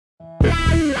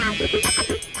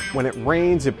When it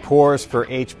rains, it pours for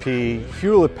HP.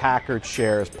 Hewlett-Packard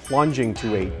shares plunging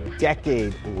to a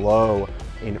decade low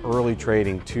in early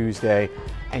trading Tuesday.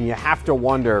 And you have to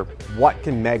wonder, what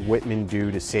can Meg Whitman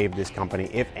do to save this company,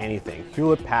 if anything?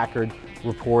 Hewlett-Packard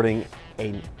reporting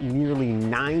a nearly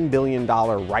 $9 billion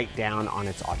write-down on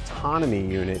its autonomy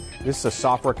unit. This is a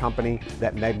software company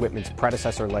that Meg Whitman's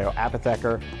predecessor, Leo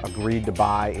Apotheker, agreed to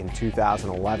buy in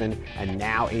 2011. And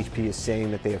now HP is saying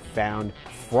that they have found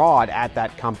fraud at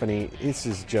that company. This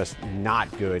is just not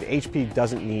good. HP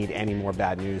doesn't need any more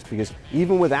bad news, because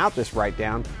even without this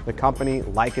write-down, the company,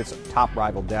 like its top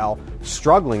rival Dell,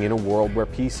 struggling in a world where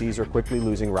PCs are quickly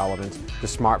losing relevance to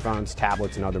smartphones,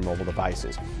 tablets, and other mobile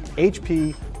devices.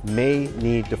 HP may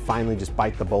need to finally just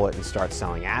bite the bullet and start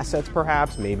selling assets,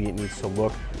 perhaps. Maybe it needs to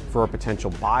look for a potential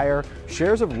buyer.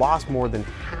 Shares have lost more than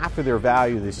half of their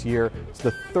value this year. It's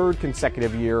the third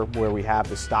consecutive year where we have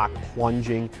the stock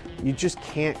plunging. You just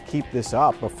can't keep this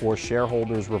up before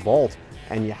shareholders revolt.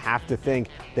 And you have to think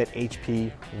that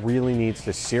HP really needs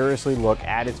to seriously look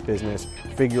at its business,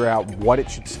 figure out what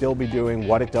it should still be doing,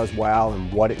 what it does well,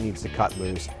 and what it needs to cut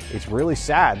loose. It's really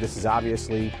sad. This is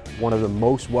obviously one of the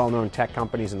most well-known tech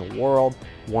companies in the world,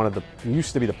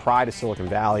 used to be the pride of Silicon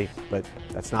Valley, but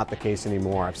that's not the case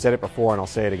anymore. I've said it before and I'll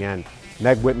say it again.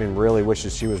 Meg Whitman really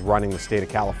wishes she was running the state of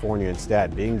California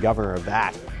instead. Being governor of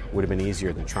that would have been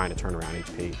easier than trying to turn around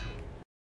HP.